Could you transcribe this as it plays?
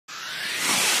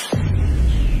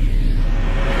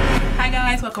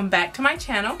guys, welcome back to my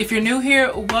channel. If you're new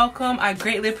here, welcome. I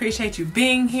greatly appreciate you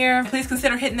being here. Please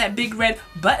consider hitting that big red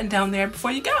button down there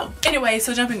before you go. Anyway,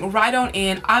 so jumping right on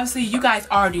in, obviously you guys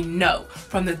already know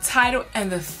from the title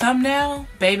and the thumbnail,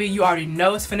 baby, you already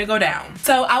know it's finna go down.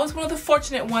 So I was one of the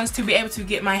fortunate ones to be able to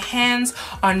get my hands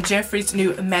on Jeffree's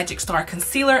new Magic Star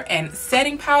concealer and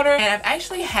setting powder, and I've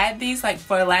actually had these like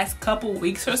for the last couple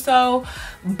weeks or so,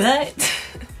 but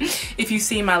if you've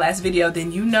seen my last video,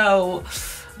 then you know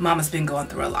Mama's been going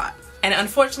through a lot. And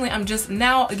unfortunately, I'm just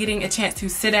now getting a chance to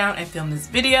sit down and film this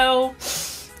video.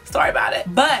 Sorry about it.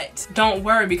 But don't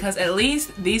worry, because at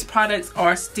least these products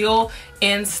are still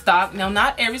in stock. Now,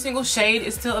 not every single shade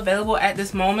is still available at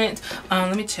this moment.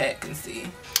 Let me check and see.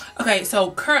 Okay, so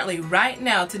currently, right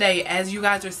now, today, as you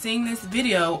guys are seeing this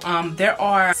video, there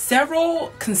are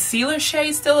several concealer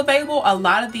shades still available. A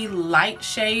lot of the light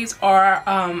shades are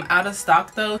out of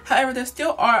stock though. However, there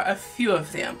still are a few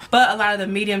of them. But a lot of the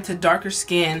medium to darker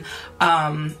skin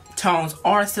tones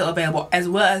are still available, as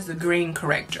well as the green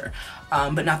corrector.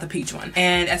 But not the peach one.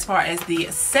 And as far as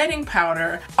the setting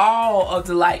powder, all of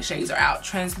the light shades are out.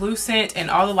 Translucent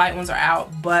and all the light ones are out,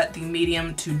 but the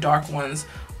medium to dark ones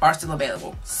are still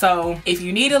available. So if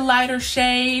you need a lighter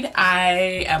shade,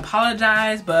 I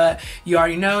apologize, but you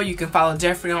already know you can follow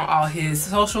Jeffree on all his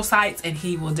social sites, and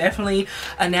he will definitely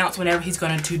announce whenever he's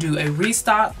going to do a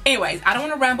restock. Anyways, I don't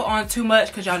want to ramble on too much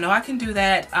because y'all know I can do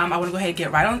that. I want to go ahead and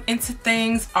get right on into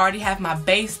things. I already have my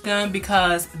base done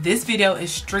because this video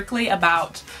is strictly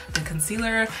about the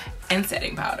concealer and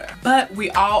setting powder. But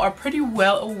we all are pretty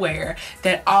well aware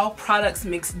that all products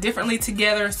mix differently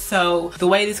together, so the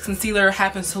way this concealer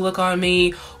happens to look on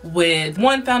me with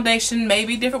one foundation may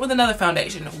be different with another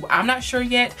foundation. I'm not sure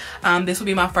yet. This will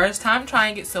be my first time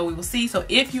trying it, so we will see. So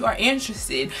if you are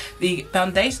interested, the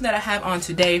foundation that I have on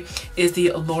today is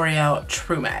the L'Oreal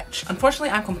True Match.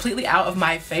 Unfortunately, I'm completely out of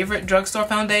my favorite drugstore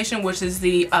foundation, which is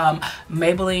the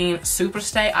Maybelline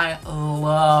Superstay. I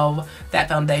love that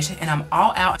foundation and I'm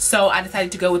all out. So I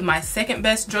decided to go with my second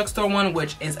best drugstore one,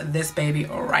 which is this baby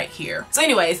right here. So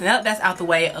anyways, now that that's out the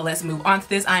way, let's move on to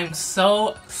this. I am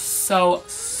so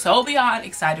beyond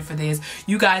excited for this.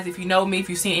 You guys, if you know me,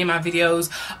 if you've seen any of my videos,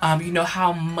 you know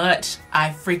how much I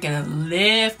freaking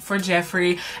live for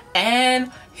Jeffree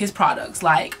and his products.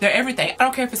 Like, they're everything. I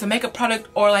don't care if it's a makeup product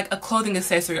or like a clothing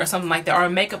accessory or something like that, or a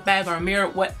makeup bag or a mirror,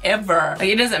 whatever. Like,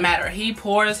 it doesn't matter. He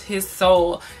pours his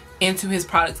soul into his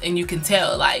products, and you can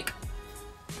tell, like,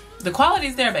 the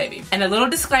quality's there, baby. And a little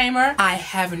disclaimer, I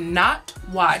have not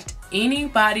watched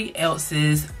anybody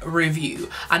else's review.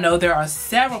 I know there are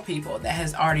several people that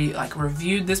has already like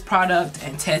reviewed this product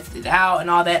and tested it out and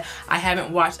all that. I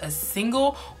haven't watched a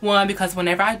single one because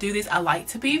whenever I do this, I like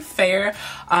to be fair.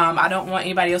 I don't want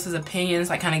anybody else's opinions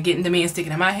like kind of getting to me and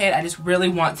sticking in my head. I just really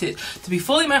want it to be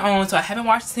fully my own, so I haven't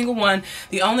watched a single one.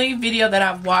 The only video that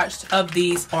I've watched of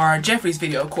these are Jeffree's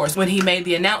video, of course, when he made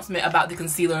the announcement about the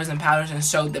concealers and powders and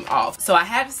showed them off. So I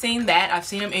have seen that. I've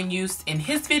seen them in use in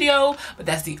his video, but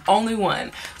that's the only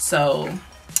one. So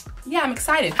yeah, I'm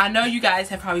excited. I know you guys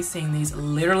have probably seen these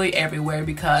literally everywhere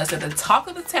because they're the talk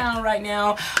of the town right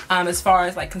now, as far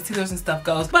as like concealers and stuff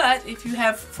goes. But if you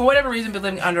have, for whatever reason, been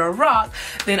living under a rock,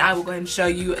 then I will go ahead and show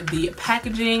you the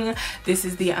packaging. This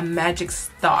is the Magic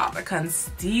Star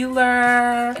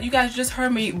concealer. You guys just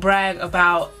heard me brag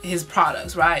about his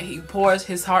products, right? He pours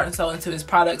his heart and soul into his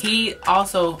products. He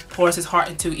also pours his heart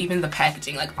into even the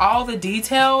packaging, like all the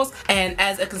details. And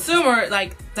as a consumer,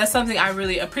 like, that's something I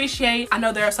really appreciate. I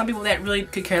know there are some people that really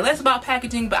could care less about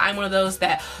packaging, but I'm one of those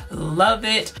that love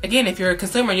it. Again, if you're a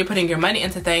consumer and you're putting your money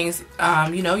into things,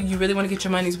 you know, you really want to get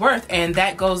your money's worth, and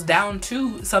that goes down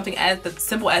to something as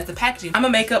simple as the packaging. I'm a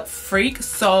makeup freak,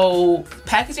 so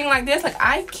packaging like this, like,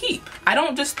 I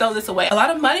don't just throw this away. A lot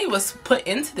of money was put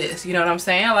into this, you know what I'm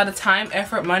saying? A lot of time,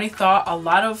 effort, money, thought, a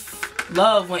lot of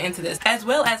love went into this, as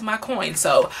well as my coin.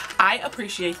 So I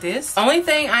appreciate this. Only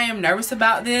thing I am nervous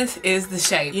about this is the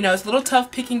shade. You know, it's a little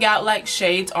tough picking out like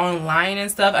shades online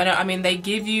and stuff. I know, I mean, they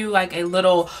give you like a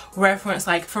little reference,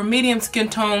 like for medium skin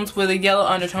tones with a yellow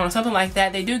undertone or something like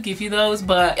that. They do give you those,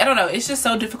 but I don't know, it's just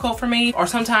so difficult for me. Or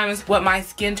sometimes what my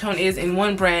skin tone is in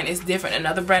one brand is different in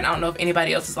another brand. I don't know if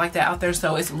anybody else is like that out there,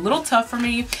 so it's a little tough for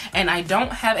me. And I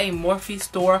don't have a Morphe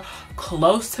store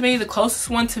close to me. The closest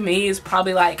one to me is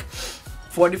probably like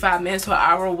 45 minutes to an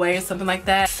hour away or something like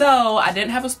that. So I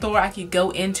didn't have a store I could go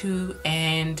into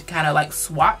and kind of like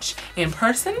swatch in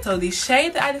person. So the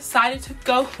shade that I decided to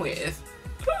go with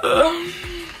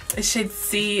is shade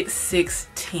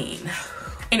C16.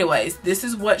 Anyways, this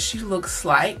is what she looks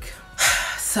like.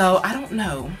 So I don't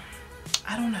know.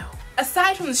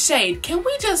 aside from the shade, can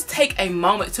we just take a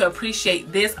moment to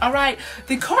appreciate this? All right,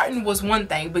 the carton was one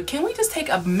thing, but can we just take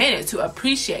a minute to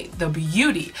appreciate the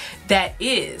beauty that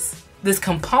is this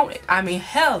component? I mean,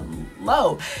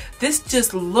 hello, this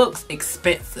just looks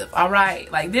expensive. All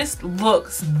right, like this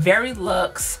looks very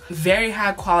luxe, very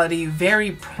high quality,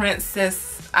 very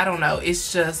princess. I don't know,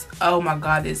 it's just, oh my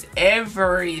god, it's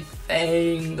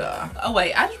everything. Oh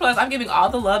wait, I just realized I'm giving all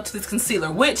the love to this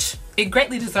concealer, which it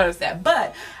greatly deserves that,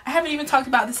 but I haven't even talked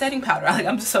about the setting powder. Like,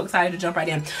 I'm just so excited to jump right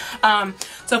in.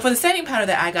 So for the setting powder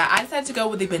that I got, I decided to go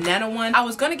with the banana one. I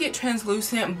was gonna get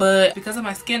translucent, but because of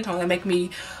my skin tone, that make me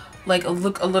like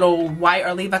look a little white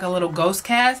or leave like a little ghost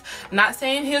cast. Not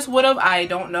saying his would have, I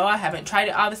don't know, I haven't tried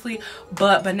it obviously,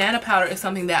 but banana powder is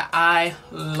something that I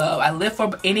love. I live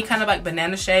for any kind of like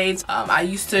banana shades. I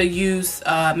used to use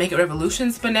Make It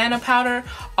Revolution's banana powder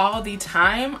all the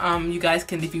time. You guys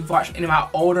can, if you've watched any of my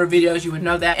older videos, you would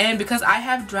know that. And because I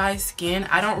have dry skin,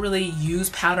 I don't really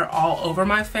use powder all over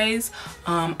my face.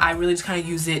 I really just kind of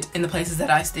use it in the places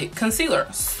that I stick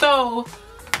concealer. So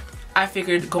I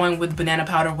figured going with banana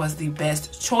powder was the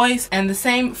best choice. And the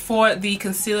same for the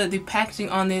concealer. The packaging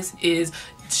on this is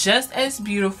just as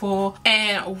beautiful.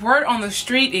 And word on the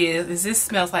street is this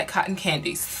smells like cotton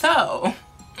candy. So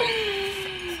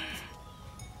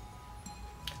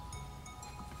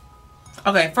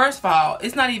okay, first of all,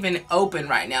 it's not even open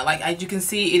right now. Like, as you can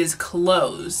see, it is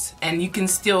closed. And you can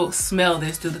still smell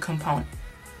this through the component.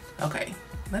 Okay,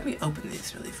 let me open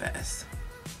this really fast.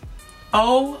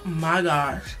 Oh my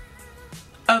gosh.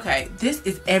 Okay, this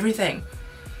is everything.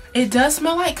 It does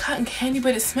smell like cotton candy,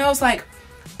 but it smells like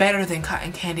better than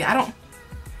cotton candy. I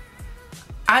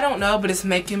don't know, but it's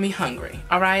making me hungry.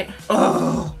 All right.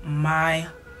 Oh my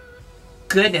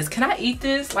goodness. Can I eat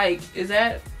this? Like, is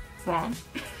that wrong?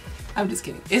 I'm just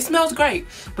kidding. It smells great,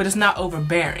 but it's not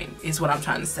overbearing is what I'm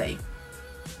trying to say.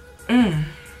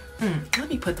 Let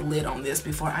me put the lid on this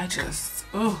before I just,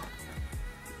 oh,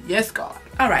 yes God.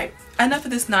 All right, enough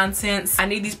of this nonsense. I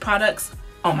need these products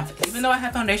on my face. Even though I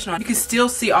have foundation on, you can still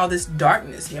see all this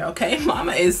darkness here, okay?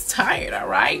 Mama is tired, all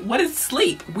right? What is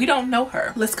sleep? We don't know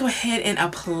her. Let's go ahead and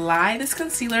apply this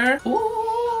concealer.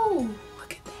 Ooh,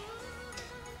 look at that.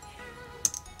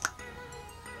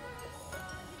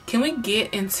 Can we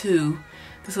get into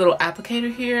this little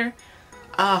applicator here?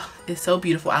 Ah, it's so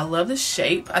beautiful. I love the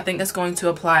shape. I think that's going to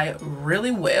apply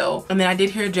really well. And then I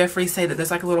did hear Jeffree say that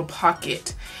there's like a little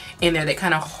pocket in there that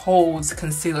kind of holds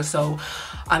concealer. So,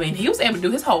 I mean, he was able to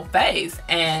do his whole face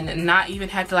and not even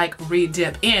have to like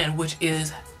re-dip in, which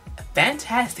is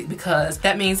fantastic because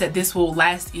that means that this will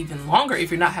last even longer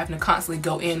if you're not having to constantly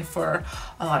go in for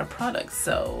a lot of products.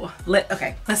 So,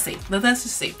 okay, let's see. Let's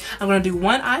just see. I'm gonna do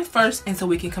one eye first and so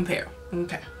we can compare.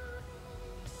 Okay.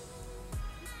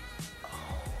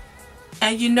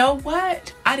 And you know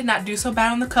what? I did not do so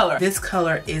bad on the color. This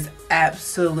color is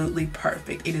absolutely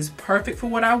perfect. It is perfect for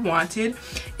what I wanted.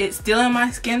 It's still in my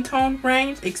skin tone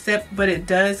range, but it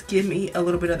does give me a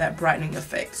little bit of that brightening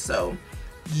effect. So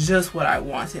just what I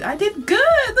wanted. I did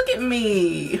good, look at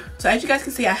me. So as you guys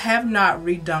can see, I have not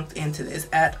redunked into this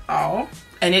at all.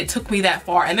 And it took me that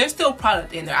far, and there's still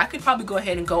product in there. I could probably go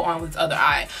ahead and go on with this other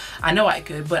eye. I know I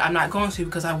could, but I'm not going to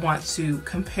because I want to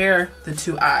compare the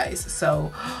two eyes.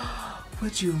 So,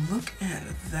 would you look at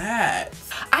that?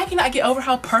 I cannot get over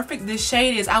how perfect this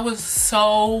shade is. I was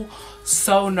so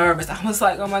nervous. I was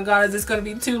like, oh my God, is this gonna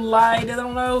be too light? I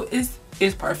don't know.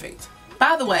 It's perfect.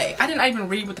 By the way, I didn't even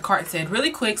read what the card said.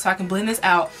 Really quick so I can blend this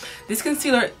out. This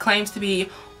concealer claims to be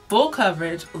full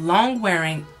coverage, long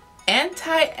wearing,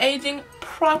 anti-aging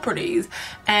properties,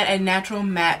 and a natural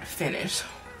matte finish.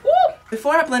 Woo!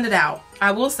 Before I blend it out,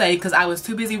 I will say, because I was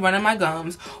too busy running my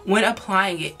gums, when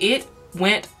applying it, it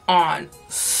went on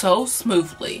so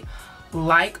smoothly,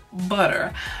 like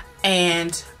butter.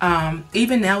 And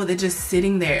even now with it just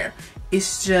sitting there,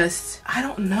 it's just, I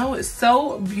don't know, it's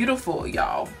so beautiful,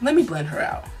 y'all. Let me blend her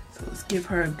out. So let's give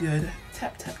her a good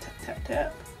tap, tap, tap, tap,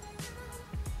 tap.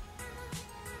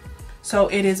 So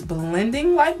it is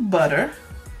blending like butter.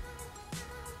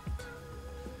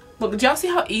 Look, did y'all see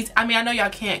how easy? I mean, I know y'all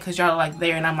can't because y'all are like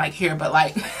there and I'm like here, but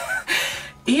like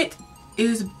it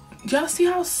is. Y'all see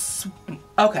how?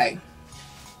 Okay.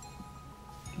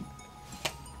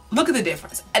 Look at the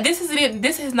difference.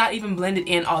 This is not even blended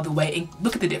in all the way. And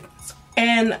look at the difference.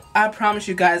 And I promise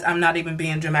you guys, I'm not even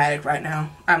being dramatic right now.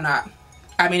 I'm not.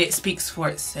 I mean, it speaks for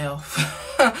itself.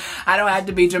 I don't have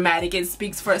to be dramatic. It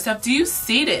speaks for itself. Do you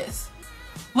see this?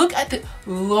 Look at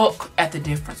the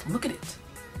difference. Look at it.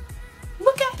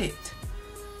 Look at it.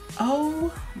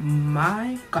 Oh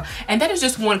my god. And that is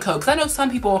just one coat, because I know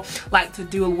some people like to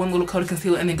do one little coat of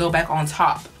concealer and then go back on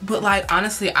top, but like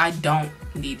honestly I don't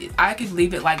need it. I could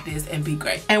leave it like this and be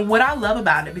great. And what I love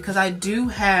about it, because I do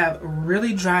have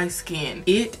really dry skin,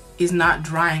 it is not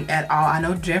drying at all. I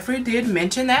know Jeffree did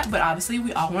mention that, but obviously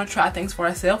we all want to try things for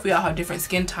ourselves. We all have different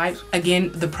skin types.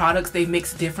 Again, the products they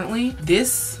mix differently.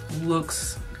 This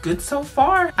looks good so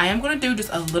far. I am going to do just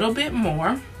a little bit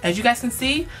more. As you guys can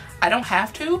see, I don't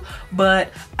have to,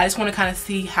 but I just want to kind of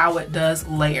see how it does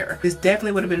layer. This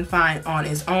definitely would have been fine on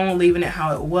its own, leaving it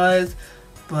how it was,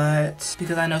 but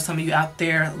because I know some of you out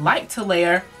there like to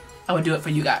layer, I would do it for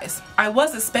you guys. I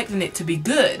was expecting it to be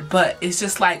good, but it's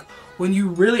just like when you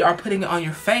really are putting it on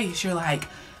your face, you're like,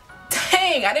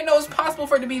 dang, I didn't know it was possible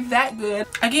for it to be that good.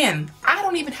 Again, I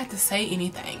don't even have to say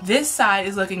anything. This side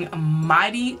is looking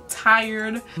mighty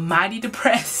tired, mighty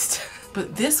depressed.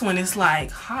 But this one is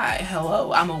like, hi,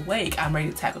 hello, I'm awake, I'm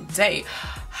ready to tackle the day.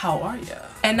 How are ya?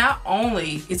 And not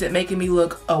only is it making me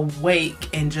look awake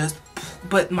and just,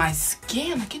 but my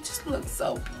skin, like it just looks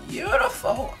so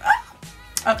beautiful.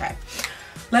 Okay,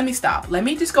 let me stop. Let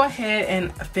me just go ahead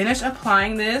and finish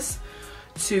applying this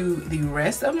to the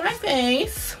rest of my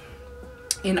face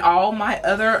in all my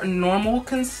other normal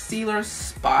concealer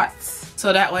spots,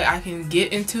 so that way I can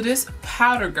get into this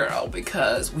powder girl,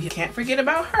 because we can't forget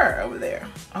about her over there.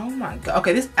 Oh my god.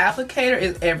 Okay, this applicator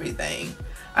is everything.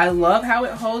 I love how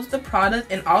it holds the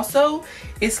product, and also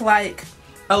it's like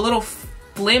a little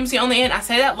flimsy on the end. I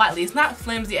say that lightly. It's not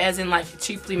flimsy as in like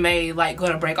cheaply made, like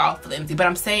gonna break off flimsy, but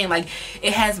I'm saying like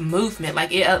it has movement.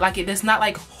 Like it's not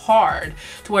like hard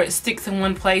to where it sticks in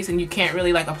one place and you can't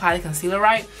really like apply the concealer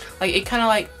right. Like it kind of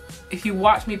like, if you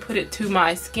watch me put it to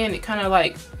my skin, it kind of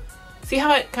like, see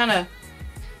how it kind of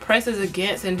presses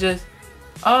against and just,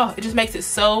 oh, it just makes it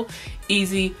so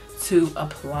easy to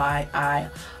apply. I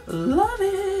love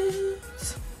it.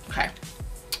 Okay,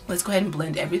 let's go ahead and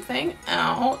blend everything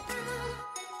out.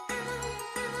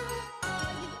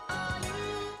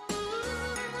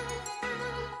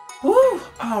 Woo!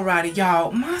 Alrighty,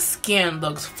 y'all. My skin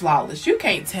looks flawless. You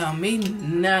can't tell me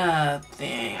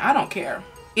nothing. I don't care.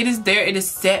 It is there. It is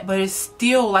set, but it's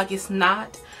still like it's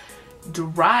not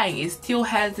drying. It still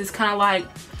has this kind of like,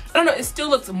 I don't know, it still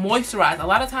looks moisturized. A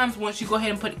lot of times once you go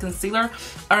ahead and put concealer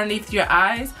underneath your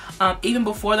eyes, even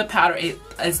before the powder, it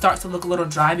starts to look a little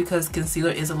dry, because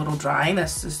concealer is a little drying.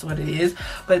 That's just what it is.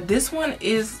 But this one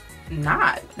is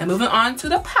not. Now moving on to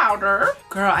the powder.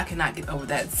 Girl, I cannot get over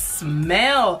that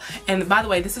smell. And by the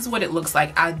way, this is what it looks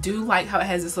like. I do like how it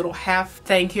has this little half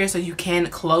thing here, so you can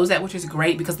close that, which is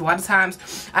great, because a lot of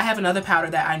times I have another powder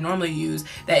that I normally use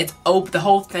that it's open, the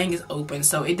whole thing is open,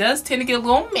 so it does tend to get a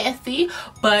little messy.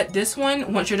 But this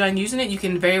one, once you're done using it, you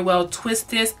can very well twist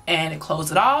this and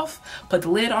close it off, put the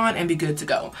lid on, and be good to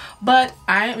go. But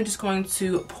I am just going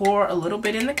to pour a little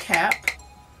bit in the cap.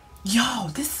 Yo,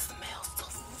 this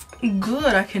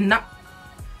good. I cannot.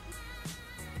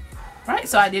 Right,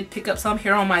 so I did pick up some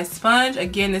here on my sponge.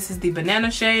 Again, this is the banana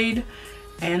shade,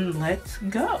 and let's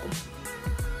go.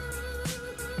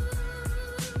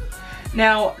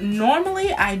 Now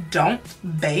normally I don't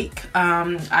bake.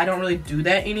 I don't really do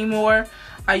that anymore.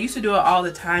 I used to do it all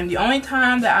the time. The only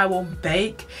time that I will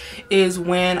bake is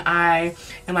when I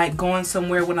am like going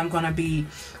somewhere when I'm gonna be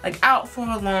like out for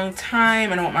a long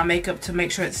time and I want my makeup to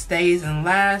make sure it stays and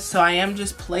lasts. So I am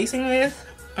just placing this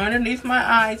underneath my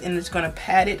eyes and just gonna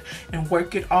pat it and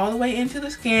work it all the way into the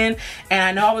skin. And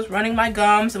I know I was running my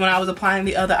gums when I was applying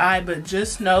the other eye, but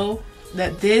just know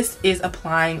that this is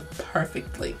applying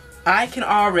perfectly. I can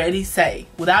already say,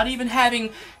 without even having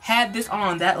had this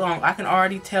on that long, I can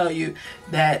already tell you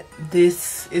that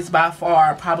this is by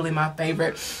far probably my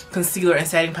favorite concealer and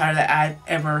setting powder that I've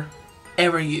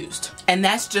ever used. And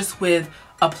that's just with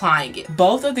applying it.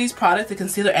 Both of these products, the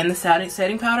concealer and the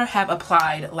setting powder, have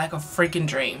applied like a freaking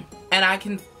dream. And I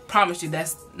can promise you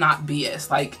that's not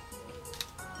BS. Like,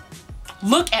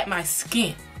 look at my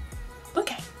skin.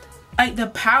 Look at it. Like, the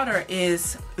powder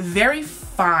is very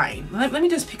fine. Let me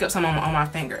just pick up some on my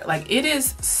finger. Like, it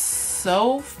is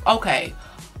so, okay.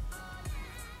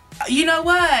 You know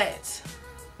what?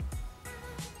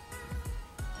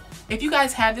 If you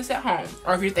guys have this at home,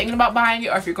 or if you're thinking about buying it,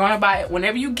 or if you're gonna buy it,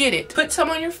 whenever you get it, put some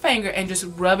on your finger and just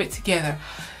rub it together.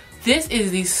 This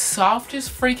is the softest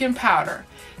freaking powder.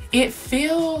 It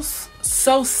feels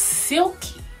so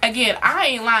silky. Again, I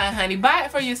ain't lying, honey. Buy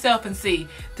it for yourself and see.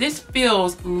 This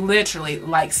feels literally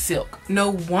like silk. No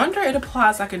wonder it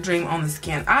applies like a dream on the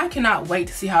skin. I cannot wait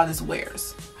to see how this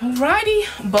wears.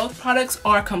 Alrighty, both products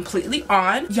are completely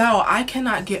on. Y'all, I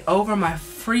cannot get over my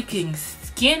freaking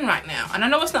skin right now. And I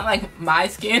know it's not like my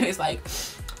skin, it's like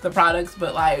the products,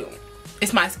 but like,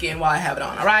 It's my skin while I have it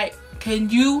on, all right? Can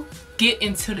you get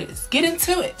into this? Get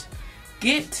into it.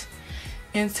 Get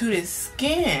into this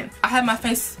skin. I have my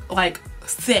face like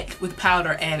set with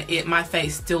powder and my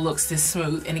face still looks this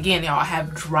smooth. And again, y'all, I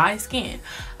have dry skin.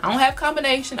 I don't have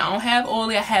combination. I don't have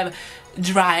oily. I have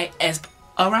dry as,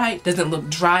 all right? Doesn't look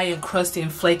dry and crusty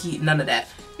and flaky, none of that.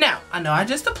 Now, I know I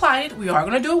just applied it. We are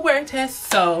gonna do a wear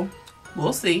test, so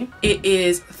we'll see. It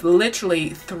is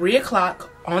literally 3 o'clock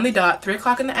on the dot, 3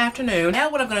 o'clock in the afternoon.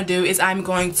 Now what I'm gonna do is I'm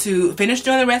going to finish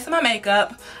doing the rest of my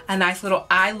makeup, a nice little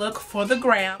eye look for the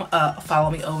gram.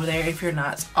 Follow me over there if you're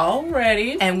not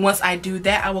already. And once I do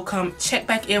that, I will come check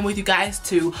back in with you guys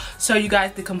to show you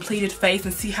guys the completed face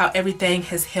and see how everything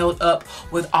has held up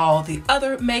with all the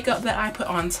other makeup that I put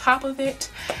on top of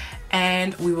it.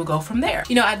 And we will go from there.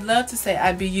 You know, I'd love to say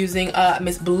I'd be using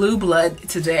Miss Blue Blood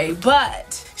today,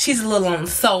 but she's a little on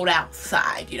the sold out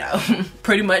side, you know.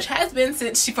 Pretty much has been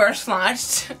since she first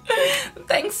launched.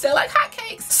 Things sell like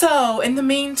hotcakes. So in the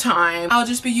meantime, I'll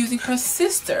just be using her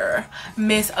sister,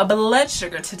 Miss Blood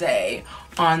Sugar, today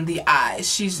on the eyes.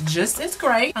 She's just as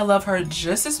great. I love her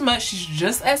just as much. She's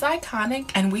just as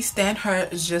iconic, and we stand her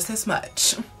just as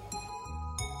much.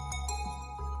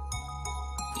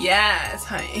 Yes,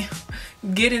 honey.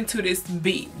 Get into this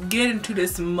beat. Get into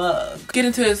this mug. Get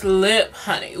into this lip,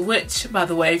 honey. Which, by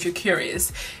the way, if you're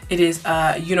curious, it is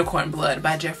Unicorn Blood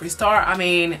by Jeffree Star. I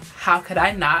mean, how could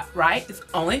I not, right? It's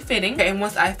only fitting. Okay, and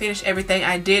once I finished everything,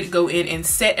 I did go in and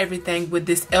set everything with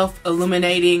this e.l.f.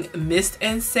 Illuminating Mist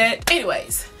and Set.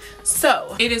 Anyways,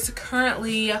 so it is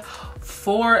currently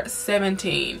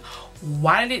 4:17.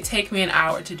 Why did it take me an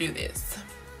hour to do this?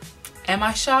 Am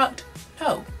I shocked?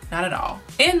 No. Not at all.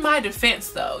 In my defense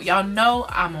though, y'all know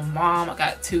I'm a mom, I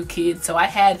got 2 kids, so I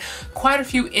had quite a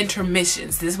few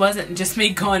intermissions. This wasn't just me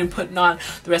going and putting on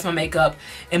the rest of my makeup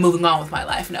and moving on with my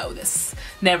life. No, that's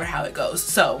never how it goes.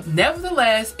 So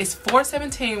nevertheless, it's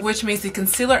 4:17, which means the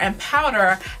concealer and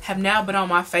powder have now been on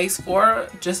my face for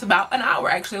just about an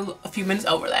hour, actually a few minutes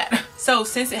over that. So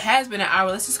since it has been an hour,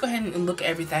 let's just go ahead and look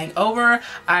everything over.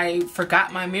 I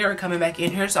forgot my mirror coming back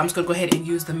in here, so I'm just gonna go ahead and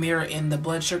use the mirror in the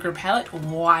Blood Sugar palette.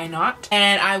 Why not?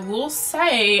 And I will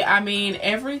say, I mean,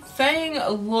 everything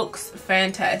looks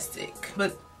fantastic,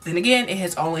 but then again, it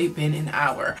has only been an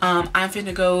hour. I'm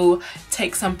finna go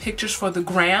take some pictures for the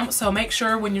gram, so make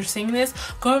sure when you're seeing this,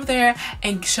 go over there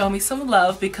and show me some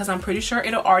love, because I'm pretty sure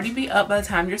it'll already be up by the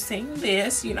time you're seeing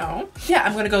this, you know. Yeah,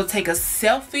 I'm gonna go take a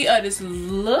selfie of this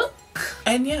look,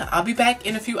 and yeah, I'll be back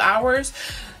in a few hours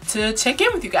to check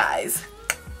in with you guys.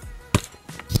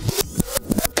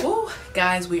 Ooh,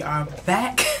 guys, we are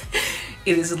back.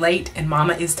 It is late and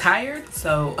mama is tired,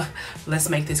 so let's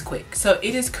make this quick. So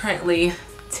it is currently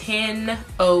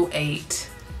 10:08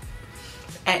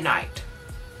 at night,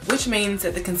 which means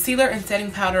that the concealer and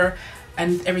setting powder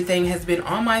and everything has been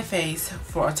on my face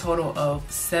for a total of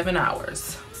 7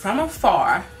 hours. From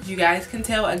afar, you guys can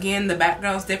tell, again, the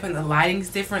background's different, the lighting's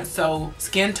different, so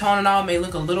skin tone and all may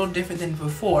look a little different than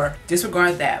before.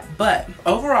 Disregard that. But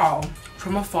overall,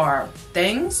 from afar,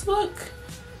 things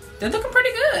they're looking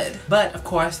pretty good. But of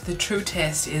course, the true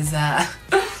test is up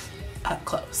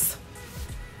close.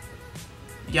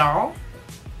 Y'all,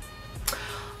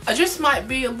 I just might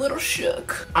be a little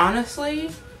shook.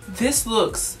 Honestly, this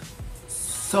looks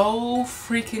so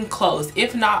freaking close,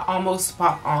 if not almost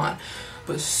spot on,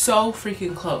 but so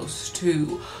freaking close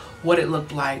to what it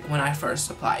looked like when I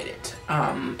first applied it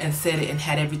and set it and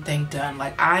had everything done.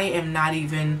 Like, I am not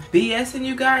even BSing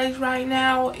you guys right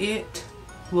now. It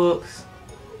looks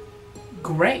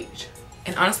great.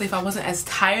 And honestly, if I wasn't as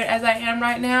tired as I am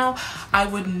right now, I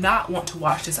would not want to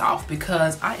wash this off,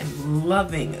 because I am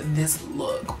loving this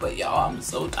look. But y'all, I'm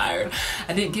so tired.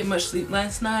 I didn't get much sleep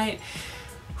last night.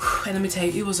 And let me tell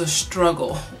you, it was a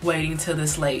struggle waiting till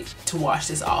this late to wash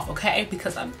this off, okay?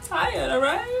 Because I'm tired,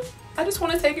 alright? I just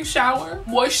want to take a shower,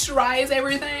 moisturize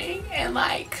everything, and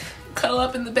like cuddle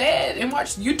up in the bed and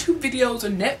watch YouTube videos or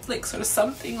Netflix or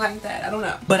something like that. I don't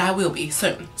know, but I will be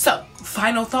soon. So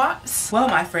final thoughts. Well,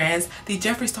 my friends, the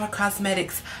Jeffree Star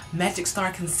Cosmetics Magic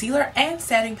Star Concealer and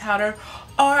Setting Powder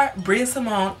are Bria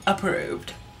Simone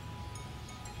approved.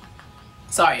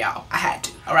 Sorry y'all, I had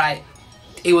to, all right?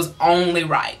 It was only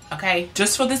right, okay?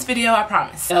 Just for this video, I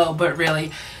promise. So, but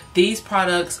really, these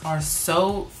products are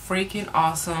so freaking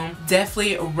awesome.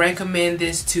 Definitely recommend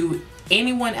this to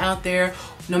anyone out there,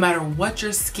 no matter what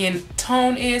your skin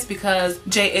tone is, because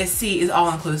JSC is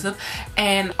all inclusive,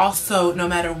 and also no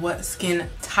matter what skin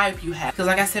type you have. Because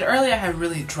like I said earlier, I have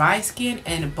really dry skin,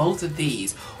 and both of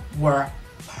these were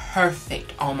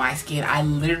perfect on my skin. I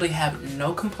literally have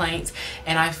no complaints,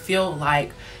 and I feel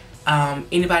like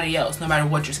anybody else, no matter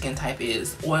what your skin type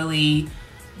is, oily,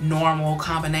 normal,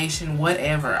 combination,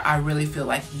 whatever, I really feel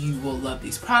like you will love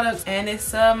these products, and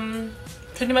it's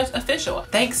pretty much official.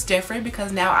 Thanks, Jeffree,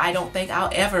 because now I don't think I'll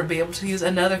ever be able to use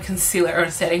another concealer or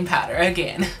setting powder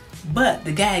again. But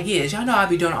the gag is, y'all know I'll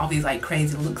be doing all these like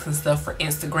crazy looks and stuff for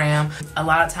Instagram. A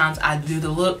lot of times I do the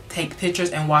look, take pictures,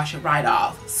 and wash it right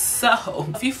off. So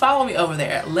if you follow me over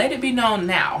there, let it be known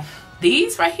now,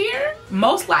 these right here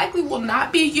most likely will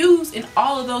not be used in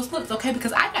all of those looks, okay?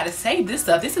 Because I gotta save this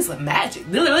stuff. This is a magic,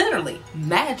 literally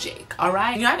magic, all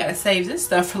right? You know, I gotta save this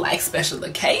stuff for like special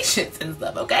occasions and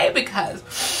stuff, okay? Because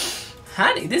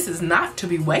honey, this is not to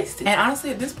be wasted. And honestly,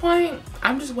 at this point,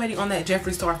 I'm just waiting on that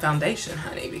Jeffree Star foundation,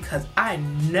 honey, because I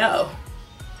know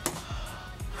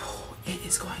it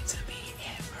is going to be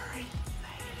everything.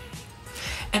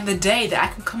 And the day that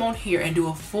I can come on here and do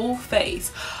a full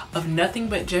face of nothing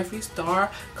but Jeffree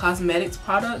Star cosmetics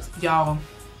products, y'all,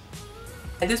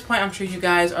 at this point, I'm sure you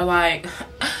guys are like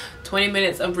 20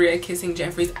 minutes of Bria kissing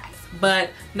Jeffree's ass. But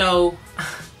no,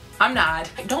 I'm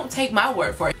not. Don't take my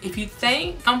word for it. If you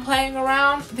think I'm playing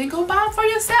around, then go buy them for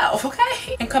yourself,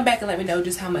 okay? And come back and let me know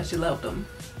just how much you loved them.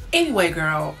 Anyway,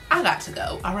 girl, I got to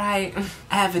go, all right?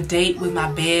 I have a date with my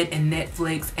bed and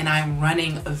Netflix, and I'm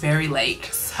running very late.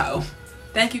 So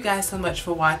thank you guys so much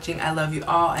for watching. I love you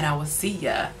all, and I will see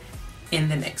ya in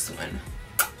the next one.